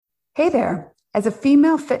Hey there. As a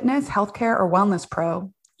female fitness, healthcare, or wellness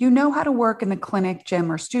pro, you know how to work in the clinic,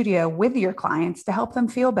 gym, or studio with your clients to help them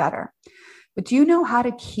feel better. But do you know how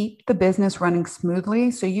to keep the business running smoothly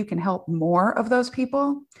so you can help more of those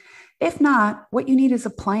people? If not, what you need is a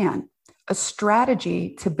plan, a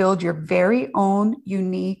strategy to build your very own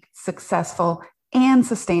unique, successful, and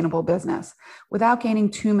sustainable business without gaining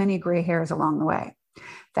too many gray hairs along the way.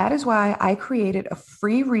 That is why I created a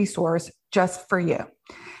free resource just for you.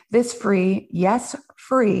 This free, yes,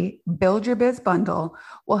 free Build Your Biz bundle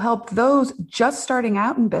will help those just starting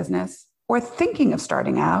out in business or thinking of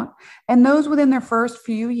starting out, and those within their first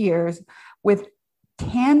few years with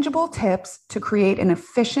tangible tips to create an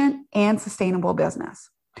efficient and sustainable business.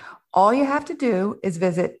 All you have to do is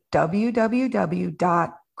visit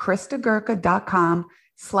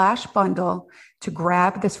www.kristagurka.com/bundle to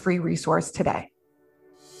grab this free resource today.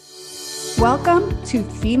 Welcome to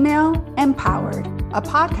Female Empowered, a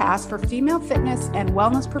podcast for female fitness and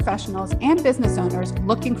wellness professionals and business owners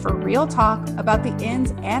looking for real talk about the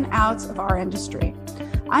ins and outs of our industry.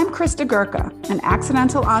 I'm Krista Gurka, an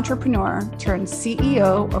accidental entrepreneur turned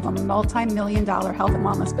CEO of a multi-million-dollar health and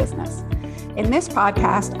wellness business. In this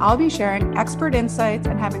podcast, I'll be sharing expert insights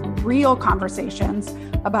and having real conversations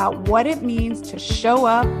about what it means to show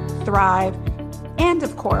up, thrive, and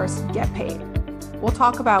of course, get paid. We'll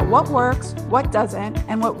talk about what works, what doesn't,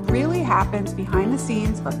 and what really happens behind the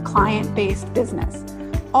scenes of a client-based business.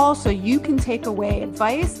 Also, you can take away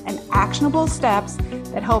advice and actionable steps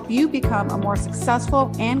that help you become a more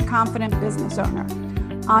successful and confident business owner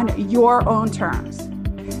on your own terms.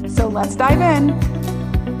 So let's dive in.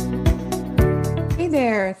 Hey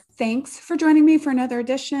there. Thanks for joining me for another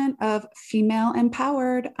edition of Female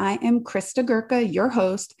Empowered. I am Krista Gurka, your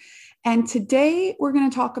host. And today we're going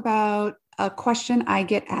to talk about a question I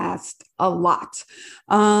get asked a lot.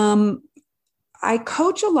 I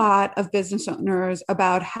coach a lot of business owners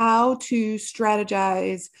about how to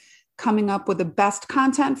strategize coming up with the best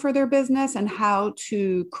content for their business and how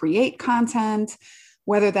to create content,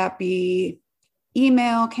 whether that be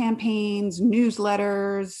email campaigns,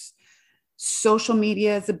 newsletters, social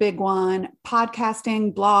media is a big one,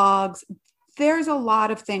 podcasting, blogs. There's a lot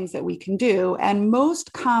of things that we can do. And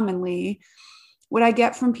most commonly, what I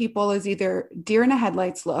get from people is either deer in the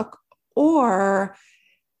headlights look or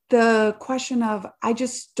the question of, I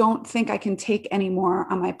just don't think I can take any more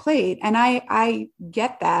on my plate. And I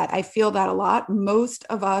get that. I feel that a lot. Most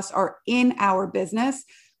of us are in our business,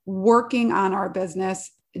 working on our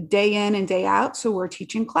business day in and day out. So we're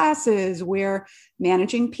teaching classes, we're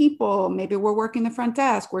managing people, maybe we're working the front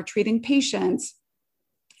desk, we're treating patients,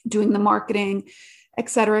 doing the marketing, et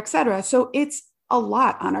cetera, et cetera. So it's a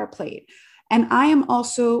lot on our plate. And I am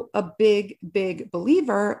also a big, big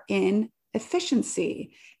believer in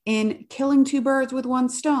efficiency, in killing two birds with one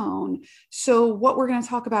stone. So what we're going to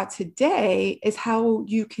talk about today is how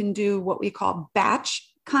you can do what we call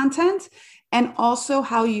batch content and also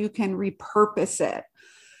how you can repurpose it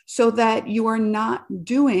so that you are not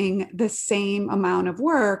doing the same amount of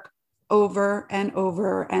work over and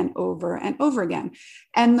over and over and over again.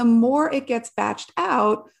 And the more it gets batched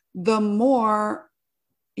out, the more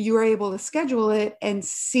you are able to schedule it and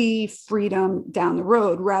see freedom down the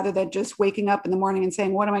road rather than just waking up in the morning and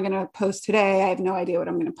saying, what am I going to post today? I have no idea what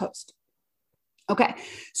I'm going to post. Okay.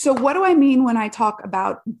 So what do I mean when I talk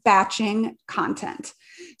about batching content?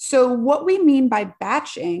 So what we mean by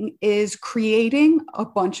batching is creating a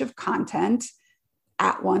bunch of content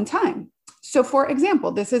at one time. So for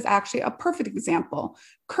example, this is actually a perfect example.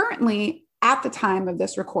 Currently, at the time of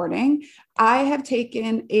this recording, I have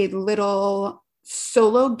taken a little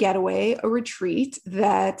solo getaway, a retreat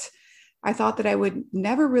that I thought that I would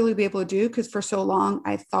never really be able to do because for so long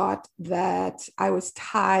I thought that I was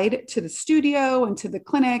tied to the studio and to the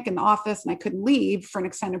clinic and the office and I couldn't leave for an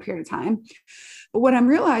extended period of time. But what I'm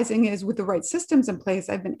realizing is with the right systems in place,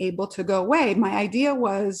 I've been able to go away. My idea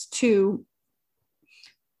was to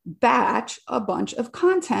batch a bunch of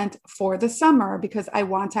content for the summer because I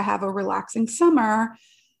want to have a relaxing summer.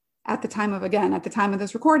 At the time of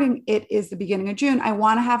this recording, it is the beginning of June. I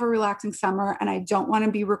want to have a relaxing summer and I don't want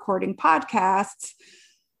to be recording podcasts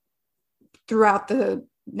throughout the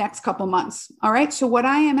next couple months. All right. So what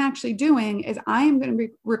I am actually doing is I am going to be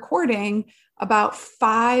recording about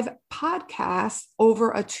 5 podcasts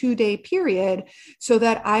over a 2-day period so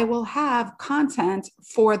that I will have content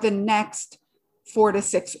for the next 4 to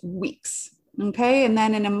 6 weeks. Okay. And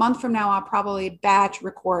then in a month from now, I'll probably batch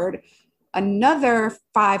record another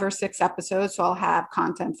 5 or 6 episodes. So I'll have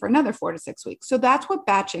content for another 4 to 6 weeks. So that's what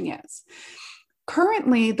batching is.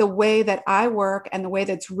 Currently, the way that I work and the way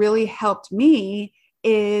that's really helped me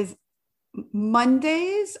is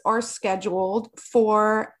Mondays are scheduled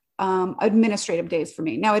for administrative days for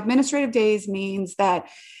me. Now, administrative days means that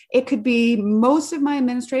it could be most of my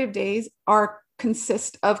administrative days are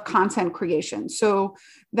consist of content creation. So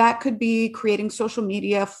that could be creating social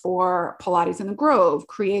media for Pilates in the Grove,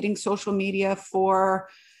 creating social media for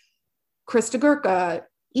Krista Gurkha,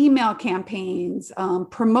 email campaigns,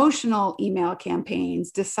 promotional email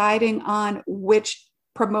campaigns, deciding on which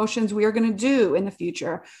promotions we are going to do in the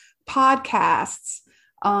future, podcasts,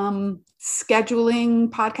 scheduling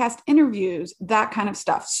podcast interviews, that kind of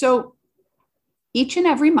stuff. So each and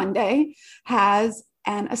every Monday has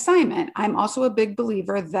an assignment. I'm also a big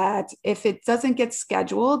believer that if it doesn't get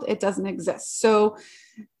scheduled, it doesn't exist. So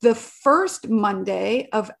the first Monday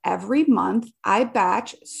of every month, I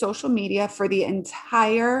batch social media for the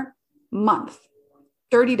entire month,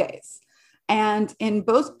 30 days. And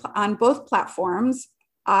on both platforms,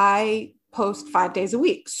 I post 5 days a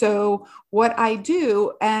week. So what I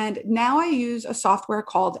do, and now I use a software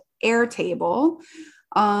called Airtable.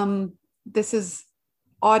 This is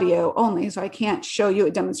audio only, so I can't show you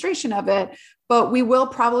a demonstration of it, but we will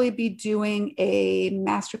probably be doing a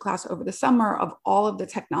masterclass over the summer of all of the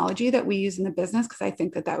technology that we use in the business, because I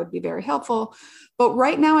think that would be very helpful. But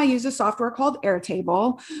right now I use a software called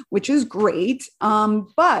Airtable, which is great.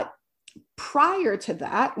 But prior to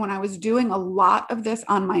that, when I was doing a lot of this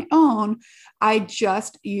on my own, I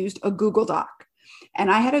just used a Google Doc.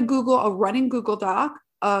 And I had a running Google Doc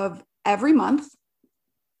of every month.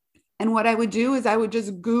 And what I would do is I would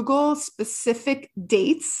just Google specific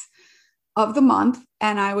dates of the month,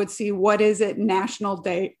 and I would see what is it National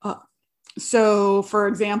Day of. So for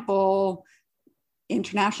example,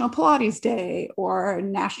 International Pilates Day or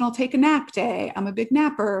National Take a Nap Day. I'm a big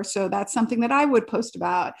napper, so that's something that I would post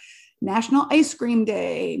about. National Ice Cream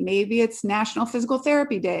Day. Maybe it's National Physical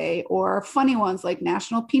Therapy Day, or funny ones like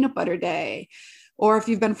National Peanut Butter Day. Or if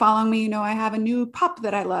you've been following me, you know, I have a new pup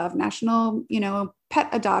that I love, National, Pet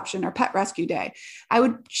Adoption or Pet Rescue Day. I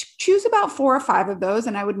would choose about 4 or 5 of those,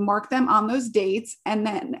 and I would mark them on those dates. And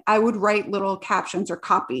then I would write little captions or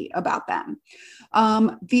copy about them.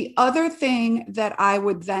 The other thing that I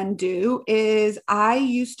would then do is I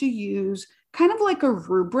used to use kind of like a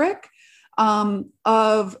rubric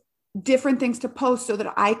of different things to post so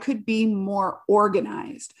that I could be more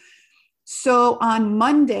organized. So on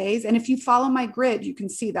Mondays, and if you follow my grid, you can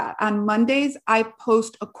see that on Mondays, I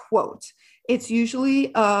post a quote. It's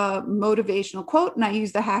usually a motivational quote, and I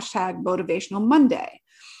use the hashtag Motivational Monday.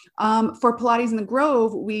 For Pilates in the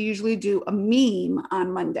Grove, we usually do a meme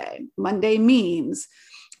on Monday memes.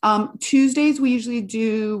 Tuesdays, we usually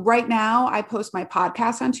do, right now, I post my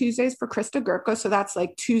podcast on Tuesdays for Krista Gurkha. So that's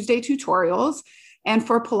like Tuesday tutorials. And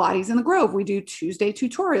for Pilates in the Grove, we do Tuesday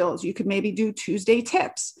tutorials. You could maybe do Tuesday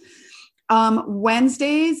tips.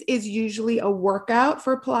 Wednesdays is usually a workout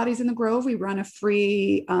for Pilates in the Grove. We run a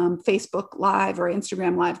free Facebook Live or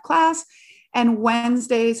Instagram Live class. And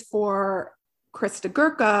Wednesdays for Krista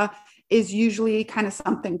Gurkha is usually kind of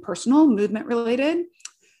something personal, movement related.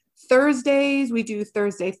 Thursdays, we do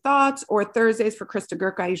Thursday thoughts, or Thursdays for Krista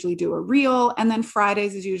Gurkha, I usually do a reel. And then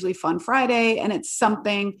Fridays is usually Fun Friday, and it's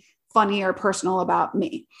something funny or personal about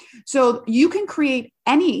me. So you can create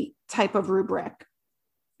any type of rubric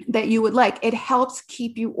that you would like. It helps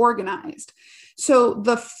keep you organized. So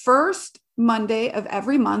the first Monday of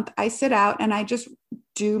every month, I sit out and I just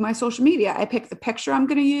do my social media. I pick the picture I'm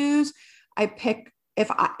going to use. I pick, if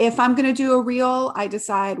I'm going to do a reel, I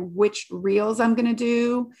decide which reels I'm going to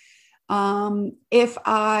do. If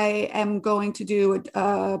I am going to do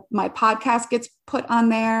my podcast gets put on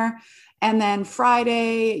there. And then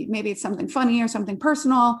Friday, maybe it's something funny or something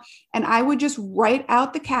personal. And I would just write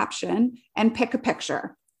out the caption and pick a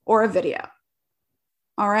picture or a video.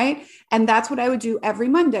 All right. And that's what I would do every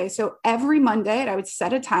Monday. So every Monday, I would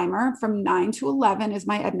set a timer from 9 to 11 is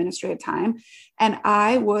my administrative time. And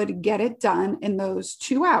I would get it done in those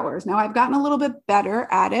 2 hours. Now I've gotten a little bit better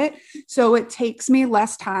at it, so it takes me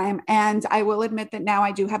less time. And I will admit that now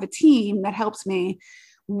I do have a team that helps me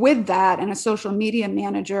with that, and a social media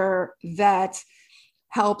manager that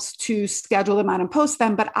helps to schedule them out and post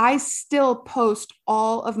them. But I still post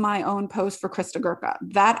all of my own posts for Krista Gurkha.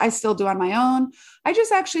 That I still do on my own. I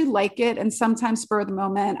just actually like it. And sometimes spur of the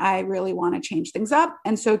moment, I really want to change things up.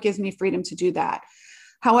 And so it gives me freedom to do that.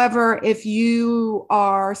 However, if you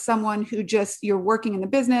are someone who you're working in the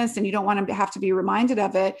business and you don't want to have to be reminded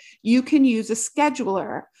of it, you can use a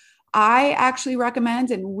scheduler. I actually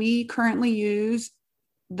recommend, and we currently use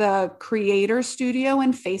the Creator Studio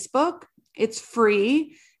in Facebook. It's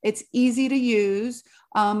free. It's easy to use.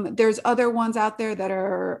 There's other ones out there that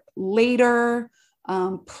are later,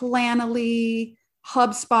 Planoly,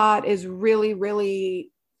 HubSpot is really,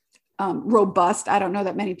 really robust. I don't know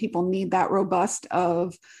that many people need that robust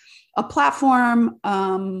of a platform.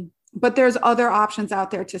 But there's other options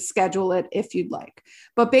out there to schedule it if you'd like.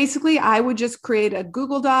 But basically, I would just create a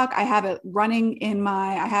Google Doc. I have it running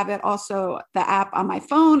I have it also the app on my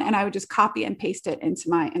phone, and I would just copy and paste it into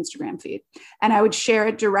my Instagram feed. And I would share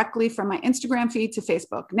it directly from my Instagram feed to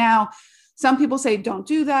Facebook. Now, some people say, don't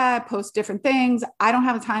do that, post different things. I don't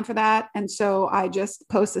have the time for that. And so I just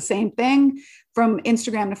post the same thing from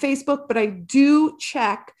Instagram to Facebook, but I do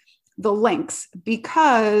check the links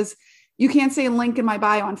because you can't say link in my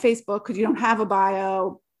bio on Facebook because you don't have a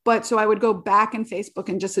bio. But so I would go back in Facebook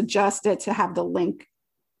and just adjust it to have the link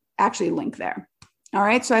actually link there. All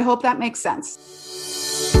right. So I hope that makes sense.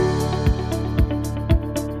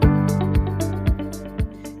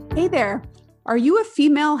 Hey there. Are you a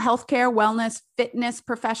female healthcare, wellness, fitness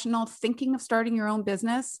professional thinking of starting your own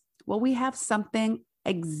business? Well, we have something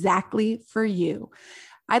exactly for you.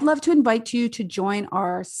 I'd love to invite you to join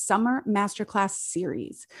our summer masterclass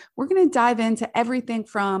series. We're going to dive into everything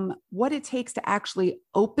from what it takes to actually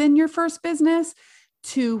open your first business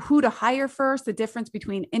to who to hire first, the difference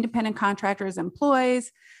between independent contractors and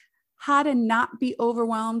employees, how to not be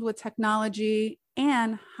overwhelmed with technology,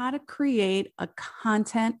 and how to create a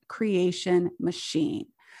content creation machine.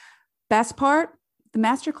 Best part, the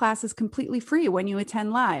masterclass is completely free when you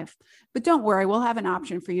attend live, but don't worry, we'll have an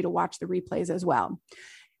option for you to watch the replays as well.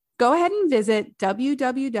 Go ahead and visit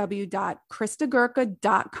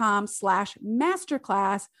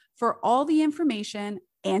www.kristagurka.com/masterclass for all the information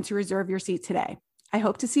and to reserve your seat today. I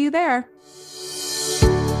hope to see you there.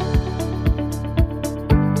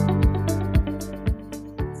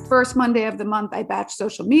 First Monday of the month, I batch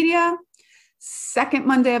social media. Second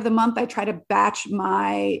Monday of the month, I try to batch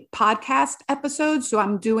my podcast episodes. So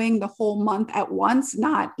I'm doing the whole month at once,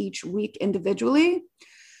 not each week individually.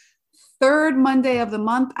 Third Monday of the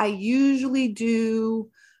month, I usually do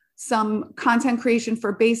some content creation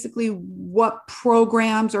for basically what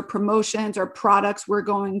programs or promotions or products we're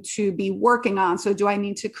going to be working on. So do I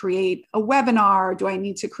need to create a webinar? Do I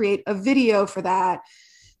need to create a video for that?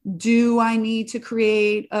 Do I need to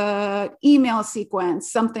create an email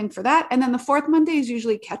sequence, something for that? And then the fourth Monday is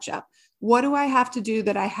usually catch up. What do I have to do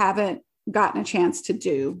that I haven't gotten a chance to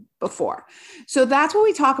do before? So that's what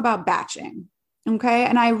we talk about batching. Okay.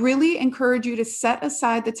 And I really encourage you to set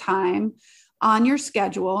aside the time on your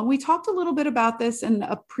schedule. And we talked a little bit about this in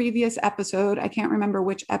a previous episode. I can't remember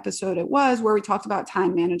which episode it was where we talked about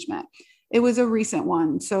time management. It was a recent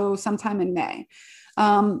one. So sometime in May,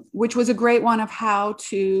 which was a great one of how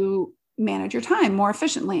to manage your time more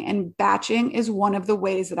efficiently. And batching is one of the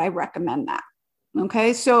ways that I recommend that.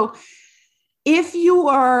 Okay. So if you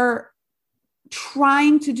are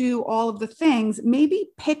trying to do all of the things, maybe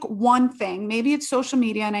pick one thing. Maybe it's social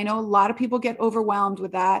media. And I know a lot of people get overwhelmed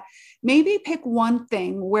with that. Maybe pick one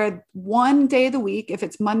thing where one day of the week, if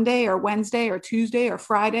it's Monday or Wednesday or Tuesday or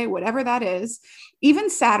Friday, whatever that is, even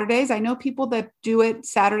Saturdays. I know people that do it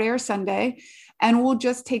Saturday or Sunday, and we'll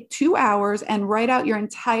just take 2 hours and write out your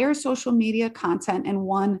entire social media content in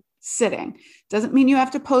one sitting. Doesn't mean you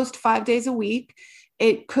have to post 5 days a week.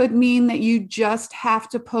 It could mean that you just have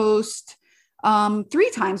to post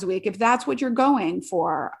 3 times a week, if that's what you're going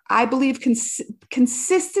for. I believe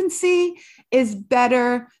consistency is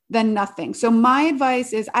better than nothing. So my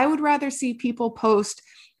advice is I would rather see people post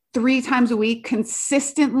 3 times a week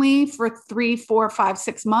consistently for 3, 4, 5,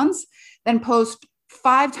 6 months than post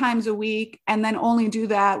 5 times a week and then only do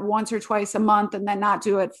that once or twice a month and then not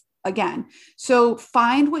do it again. So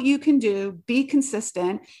find what you can do, be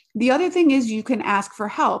consistent. The other thing is you can ask for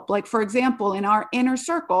help. Like, for example, in our inner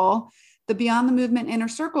circle, the Beyond the Movement Inner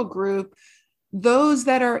Circle group, those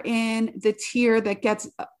that are in the tier that gets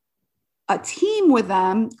a team with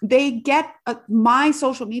them, they get my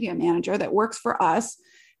social media manager that works for us.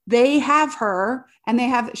 They have her and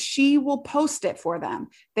she will post it for them.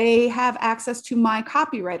 They have access to my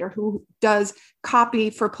copywriter who does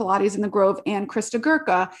copy for Pilates in the Grove and Krista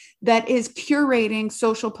Gurka that is curating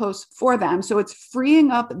social posts for them. So it's freeing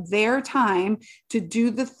up their time to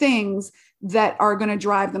do the things that are going to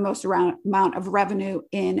drive the most amount of revenue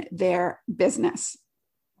in their business.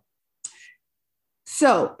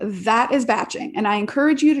 So that is batching. And I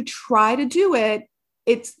encourage you to try to do it.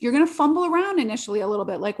 You're going to fumble around initially a little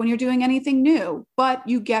bit, like when you're doing anything new, but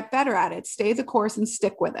you get better at it. Stay the course and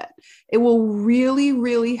stick with it. It will really,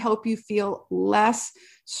 really help you feel less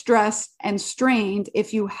stressed and strained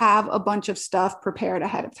if you have a bunch of stuff prepared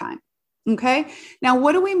ahead of time. Okay. Now,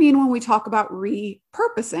 what do we mean when we talk about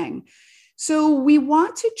repurposing? So we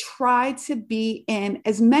want to try to be in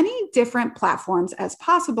as many different platforms as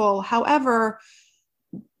possible. However,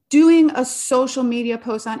 doing a social media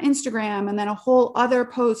post on Instagram and then a whole other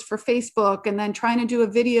post for Facebook, and then trying to do a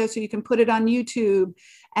video so you can put it on YouTube,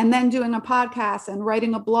 and then doing a podcast and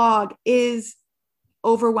writing a blog is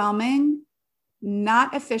overwhelming,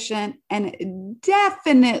 not efficient, and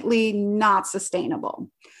definitely not sustainable.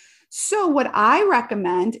 So what I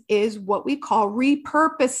recommend is what we call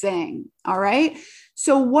repurposing. All right.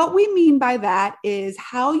 So what we mean by that is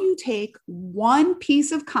how you take one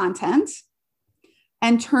piece of content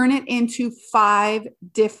and turn it into 5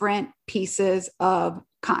 different pieces of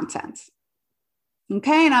content.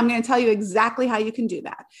 Okay. And I'm going to tell you exactly how you can do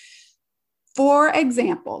that. For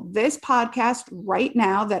example, this podcast right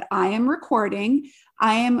now that I am recording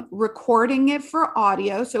it for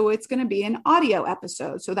audio. So it's going to be an audio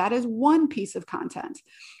episode. So that is one piece of content.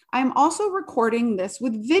 I'm also recording this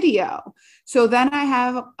with video. So then I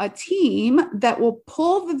have a team that will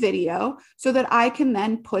pull the video so that I can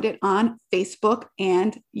then put it on Facebook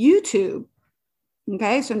and YouTube.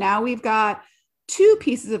 Okay. So now we've got 2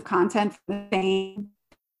 pieces of content for the same.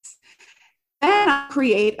 Then I'll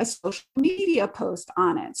create a social media post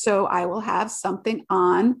on it. So I will have something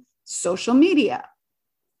on social media.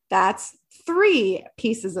 That's 3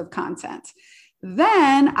 pieces of content.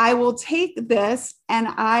 Then I will take this and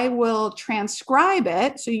I will transcribe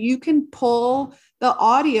it. So you can pull the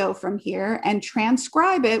audio from here and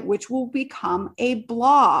transcribe it, which will become a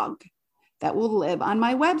blog that will live on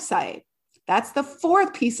my website. That's the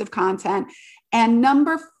 4th piece of content. And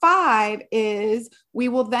number 5 is we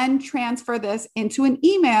will then transfer this into an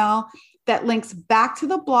email that links back to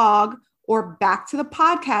the blog or back to the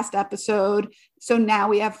podcast episode. So now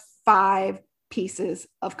we have 5 pieces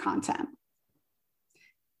of content.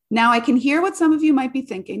 Now I can hear what some of you might be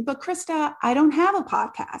thinking, but Krista, I don't have a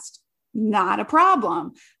podcast. Not a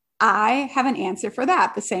problem. I have an answer for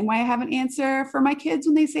that. The same way I have an answer for my kids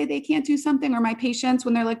when they say they can't do something, or my patients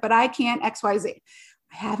when they're like, but I can't XYZ.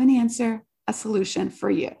 I have an answer, a solution for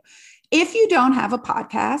you. If you don't have a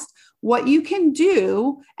podcast, what you can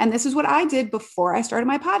do, and this is what I did before I started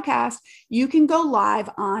my podcast, you can go live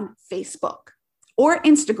on Facebook or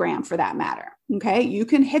Instagram for that matter. Okay. You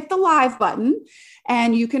can hit the live button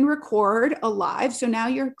and you can record a live. So now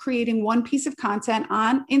you're creating one piece of content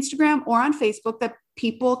on Instagram or on Facebook that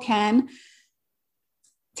people can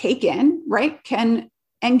take in, right? Can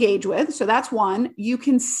engage with. So that's one. You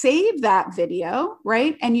can save that video,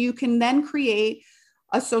 right? And you can then create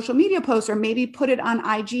a social media post, or maybe put it on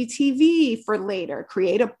IGTV for later,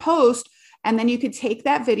 create a post, and then you could take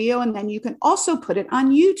that video and then you can also put it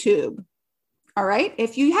on YouTube. All right.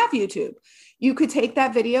 If you have YouTube, you could take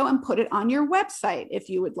that video and put it on your website if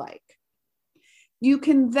you would like. You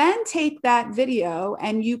can then take that video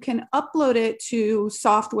and you can upload it to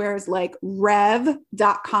softwares like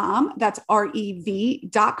rev.com. That's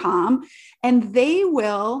rev.com. And they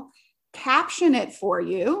will caption it for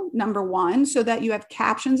you, number 1, so that you have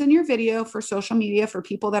captions in your video for social media for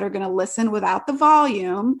people that are going to listen without the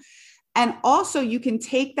volume. And also you can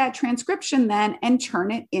take that transcription then and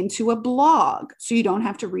turn it into a blog so you don't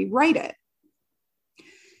have to rewrite it.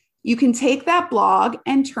 You can take that blog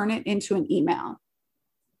and turn it into an email,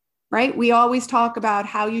 right? We always talk about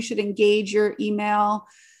how you should engage your email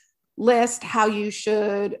list, how you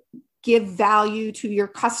should give value to your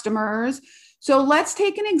customers. So let's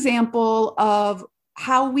take an example of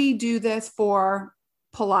how we do this for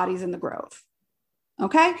Pilates in the Grove.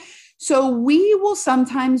 Okay. So we will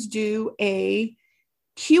sometimes do a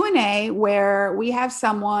Q&A where we have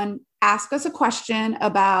someone ask us a question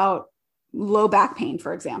about low back pain,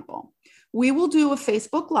 for example. We will do a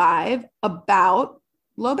Facebook Live about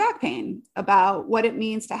low back pain, about what it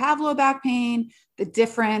means to have low back pain, the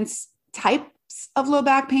different types of low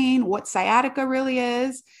back pain, what sciatica really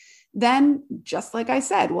is. Then, just like I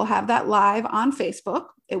said, we'll have that live on Facebook.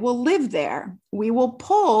 It will live there. We will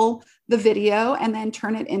pull the video and then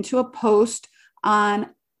turn it into a post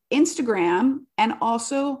on Instagram and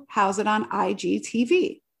also house it on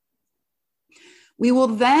IGTV. We will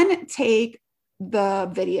then take the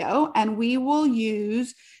video and we will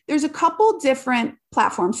use, there's a couple different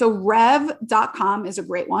platforms. So rev.com is a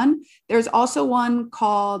great one. There's also one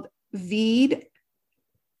called Veed,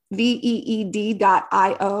 veed.io.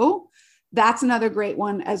 That's another great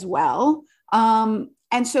one as well.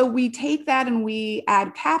 And so we take that and we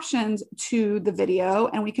add captions to the video,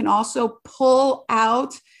 and we can also pull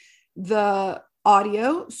out the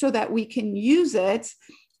audio so that we can use it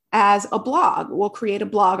as a blog. We'll create a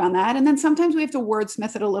blog on that. And then sometimes we have to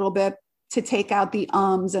wordsmith it a little bit to take out the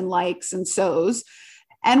ums and likes and so's.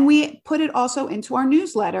 And we put it also into our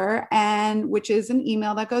newsletter, and which is an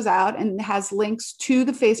email that goes out and has links to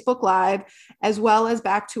the Facebook Live, as well as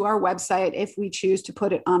back to our website if we choose to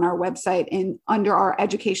put it on our website in under our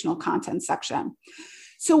educational content section.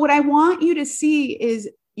 So what I want you to see is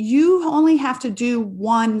you only have to do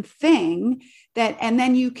one thing and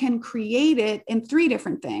then you can create it in 3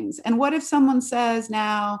 different things. And what if someone says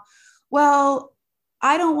now, well,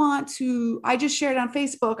 I just shared it on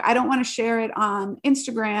Facebook. I don't want to share it on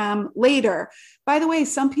Instagram later. By the way,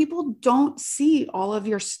 some people don't see all of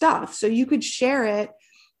your stuff. So you could share it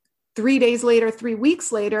 3 days later, 3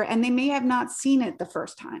 weeks later, and they may have not seen it the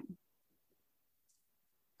first time.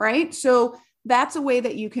 Right? So that's a way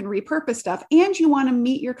that you can repurpose stuff, and you want to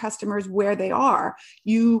meet your customers where they are.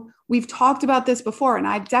 We've talked about this before, and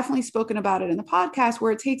I've definitely spoken about it in the podcast,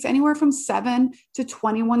 where it takes anywhere from 7 to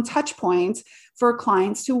 21 touch points for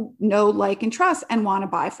clients to know, like, and trust and want to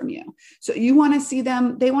buy from you. So you want to see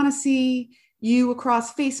them, they want to see you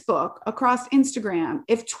across Facebook, across Instagram.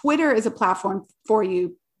 If Twitter is a platform for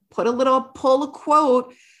you, pull a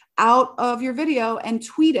quote out of your video and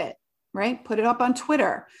tweet it, right? Put it up on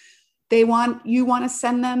Twitter. You want to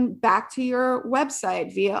send them back to your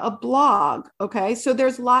website via a blog. Okay. So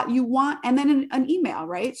there's a lot you want, and then an email,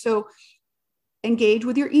 right? So engage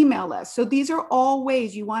with your email list. So these are all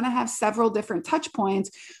ways you want to have several different touch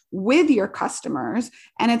points with your customers.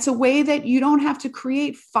 And it's a way that you don't have to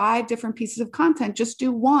create 5 different pieces of content. Just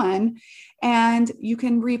do one, and you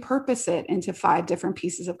can repurpose it into 5 different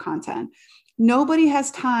pieces of content. Nobody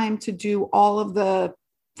has time to do all of the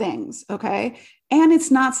things. Okay. And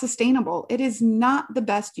it's not sustainable. It is not the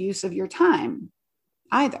best use of your time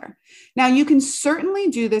either. Now, you can certainly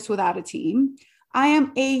do this without a team. I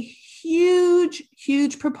am a huge,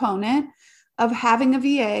 huge proponent of having a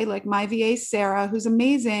VA, like my VA, Sarah, who's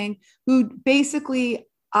amazing, who basically,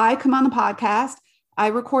 I come on the podcast, I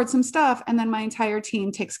record some stuff, and then my entire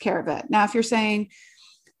team takes care of it. Now, if you're saying,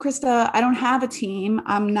 Krista, I don't have a team,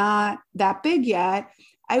 I'm not that big yet,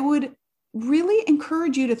 I would really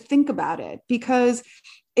encourage you to think about it, because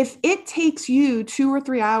if it takes you 2 or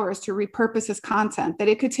 3 hours to repurpose this content that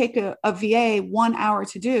it could take a VA 1 hour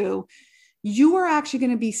to do, you are actually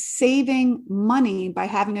going to be saving money by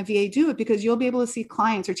having a VA do it, because you'll be able to see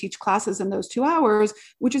clients or teach classes in those 2 hours,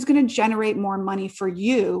 which is going to generate more money for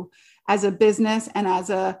you as a business and as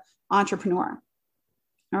an entrepreneur.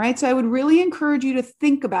 All right. So I would really encourage you to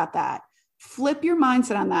think about that. Flip your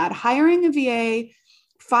mindset on that. Hiring a VA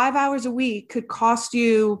 5 hours a week could cost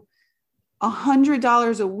you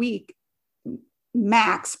 $100 a week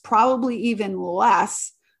max, probably even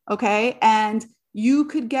less. Okay. And you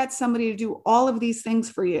could get somebody to do all of these things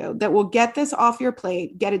for you that will get this off your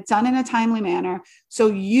plate, get it done in a timely manner. So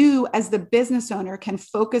you, as the business owner, can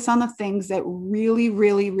focus on the things that really,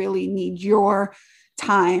 really, really need your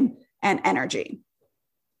time and energy.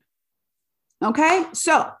 Okay.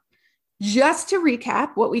 So just to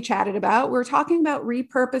recap what we chatted about, we're talking about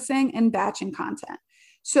repurposing and batching content.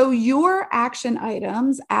 So your action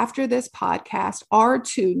items after this podcast are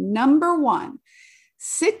to, number 1,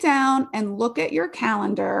 sit down and look at your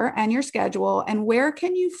calendar and your schedule, and where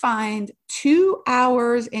can you find 2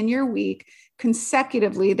 hours in your week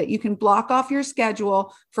consecutively that you can block off your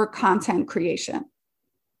schedule for content creation.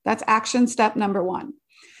 That's action step number 1.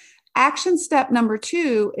 Action step number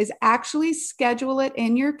 2 is actually schedule it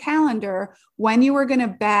in your calendar when you are going to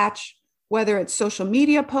batch, whether it's social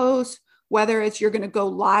media posts, whether it's you're going to go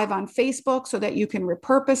live on Facebook so that you can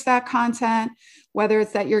repurpose that content, whether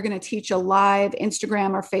it's that you're going to teach a live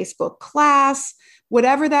Instagram or Facebook class,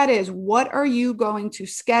 whatever that is, what are you going to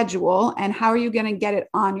schedule and how are you going to get it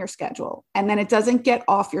on your schedule? And then it doesn't get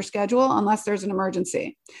off your schedule unless there's an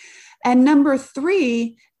emergency. And number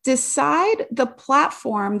 3, decide the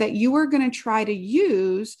platform that you are going to try to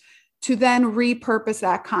use to then repurpose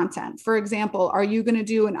that content. For example, are you going to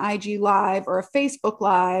do an IG live or a Facebook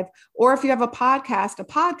live? Or if you have a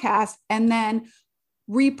podcast, and then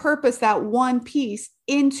repurpose that one piece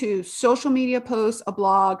into social media posts, a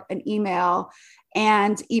blog, an email,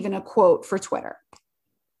 and even a quote for Twitter.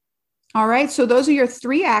 All right. So those are your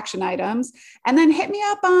 3 action items. And then hit me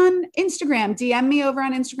up on Instagram, DM me over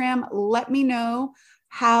on Instagram. Let me know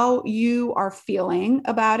how you are feeling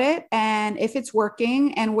about it and if it's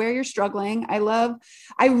working and where you're struggling.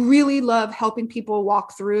 I really love helping people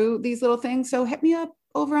walk through these little things. So hit me up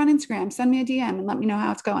over on Instagram, send me a DM and let me know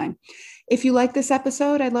how it's going. If you like this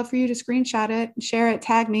episode, I'd love for you to screenshot it, share it,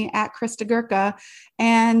 tag me at Krista Gurka.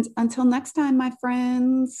 And until next time, my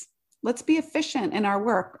friends, let's be efficient in our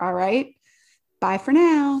work. All right. Bye for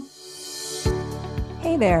now.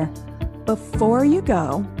 Hey there. Before you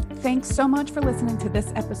go, Thanks so much for listening to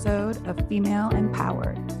this episode of Female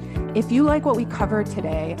Empowered. If you like what we covered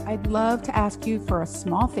today, I'd love to ask you for a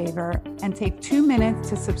small favor and take 2 minutes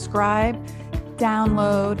to subscribe,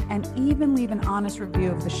 download, and even leave an honest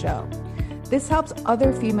review of the show. This helps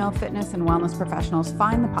other female fitness and wellness professionals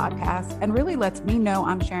find the podcast and really lets me know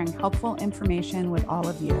I'm sharing helpful information with all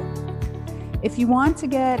of you. If you want to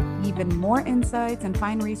get even more insights and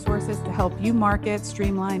find resources to help you market,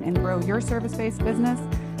 streamline, and grow your service-based business,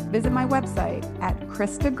 visit my website at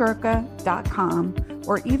kristagurka.com,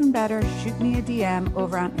 or even better, shoot me a DM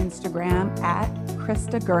over on Instagram at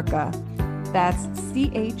kristagurka. That's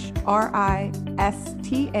CHRISTAGURKA.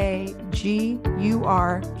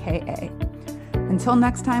 Until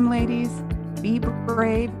next time, ladies, be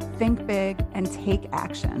brave, think big, and take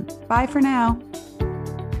action. Bye for now.